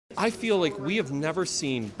I feel like we have never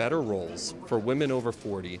seen better roles for women over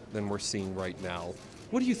 40 than we're seeing right now.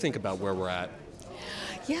 What do you think about where we're at?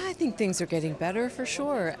 Yeah, I think things are getting better for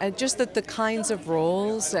sure. Just that the kinds of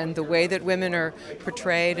roles and the way that women are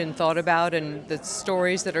portrayed and thought about and the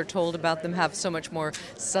stories that are told about them have so much more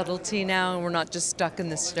subtlety now, and we're not just stuck in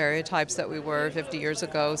the stereotypes that we were 50 years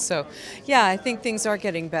ago. So, yeah, I think things are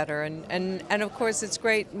getting better. And of course, it's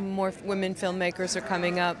great. More women filmmakers are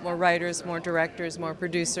coming up, more writers, more directors, more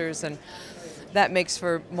producers, and that makes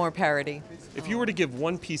for more parity. If you were to give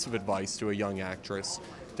one piece of advice to a young actress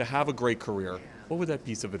to have a great career, what would that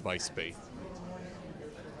piece of advice be?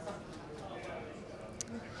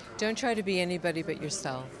 Don't try to be anybody but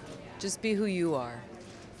yourself. Just be who you are.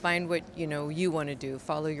 Find what you want to do.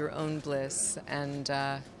 Follow your own bliss, and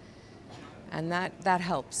that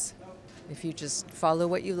helps. If you just follow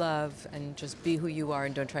what you love and just be who you are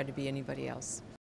and don't try to be anybody else.